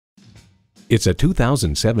It's a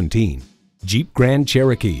 2017 Jeep Grand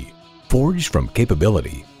Cherokee. Forged from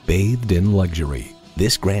capability, bathed in luxury,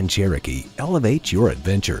 this Grand Cherokee elevates your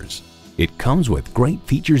adventures. It comes with great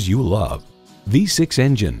features you love. V6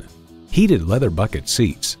 engine, heated leather bucket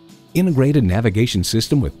seats, integrated navigation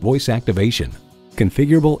system with voice activation,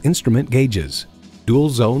 configurable instrument gauges, dual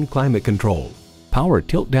zone climate control, power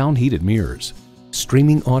tilt-down heated mirrors,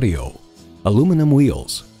 streaming audio, aluminum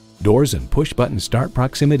wheels, doors and push-button start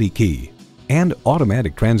proximity key, and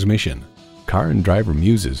automatic transmission. Car and Driver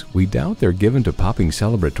muses, we doubt they're given to popping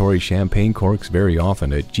celebratory champagne corks very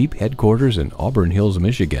often at Jeep headquarters in Auburn Hills,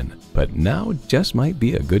 Michigan, but now just might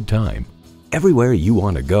be a good time. Everywhere you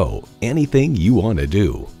want to go, anything you want to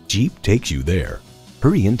do, Jeep takes you there.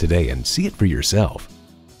 Hurry in today and see it for yourself.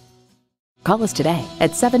 Call us today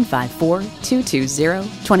at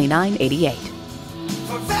 754-220-2988.